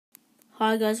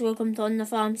Hi guys, welcome to On The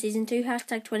Farm Season 2,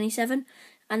 hashtag 27,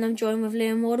 and I'm joined with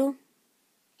Liam Waddle.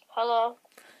 Hello.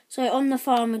 So on the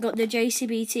farm we've got the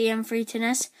JCB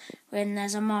TM310S, when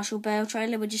there's a Marshall bale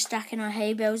trailer. We're just stacking our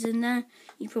hay bales in there.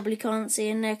 You probably can't see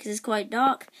in there because it's quite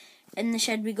dark. In the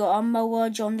shed we got our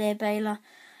mower, John Deere baler,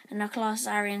 and our Claas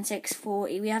Ariens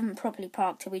 640. We haven't properly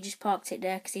parked it, we just parked it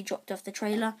there because he dropped off the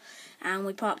trailer. And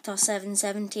we parked our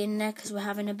 770 in there because we're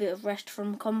having a bit of rest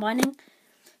from combining.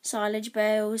 Silage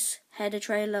bales, header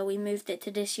trailer, we moved it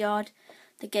to this yard,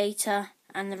 the gator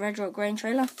and the Red Rock grain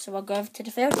trailer. So I'll go over to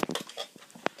the field.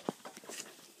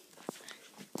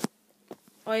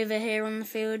 Over here on the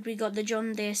field we got the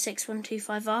John Deere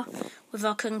 6125R with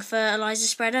our Kung fertiliser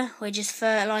spreader. We're just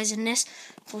fertilising this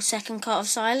for second cut of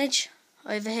silage.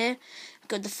 Over here we've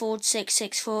got the Ford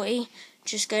 6640,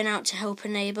 just going out to help a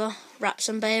neighbour wrap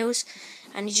some bales,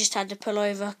 and he just had to pull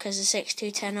over because the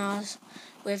 6210Rs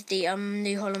with the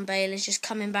New Holland bale is just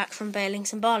coming back from baling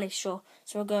some barley straw.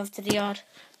 So I'll go over to the yard.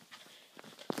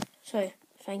 So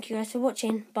thank you guys for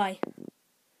watching. Bye.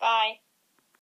 Bye.